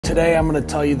Today I'm going to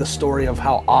tell you the story of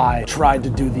how I tried to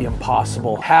do the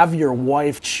impossible. Have your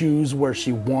wife choose where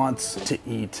she wants to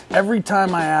eat. Every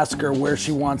time I ask her where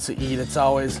she wants to eat, it's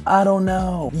always, I don't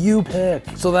know, you pick.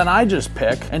 So then I just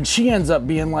pick, and she ends up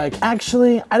being like,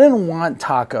 actually, I didn't want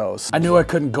tacos. I knew I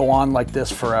couldn't go on like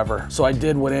this forever, so I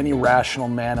did what any rational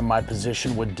man in my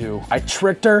position would do. I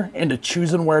tricked her into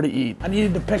choosing where to eat. I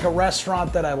needed to pick a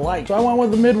restaurant that I liked, so I went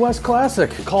with the Midwest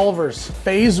classic, Culver's.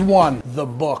 Phase 1, the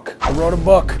book. I wrote a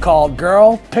book called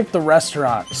Girl, Pick the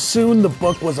Restaurant. Soon the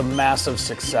book was a massive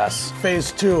success.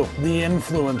 Phase 2, the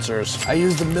influencers. I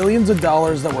used the millions of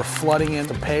dollars that were flooding in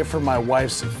to pay for my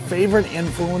wife's favorite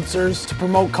influencers to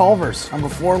promote Culver's. And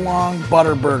before long,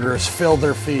 Butterburgers filled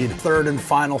their feed. Third and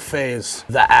final phase,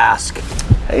 the ask.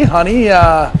 Hey honey,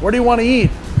 where do you want to eat?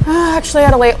 Actually, I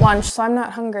had a late lunch, so I'm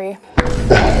not hungry.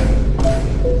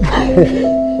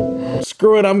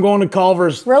 Screw it, I'm going to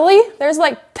Culver's. Really? There's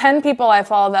like 10 people I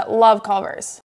follow that love Culver's.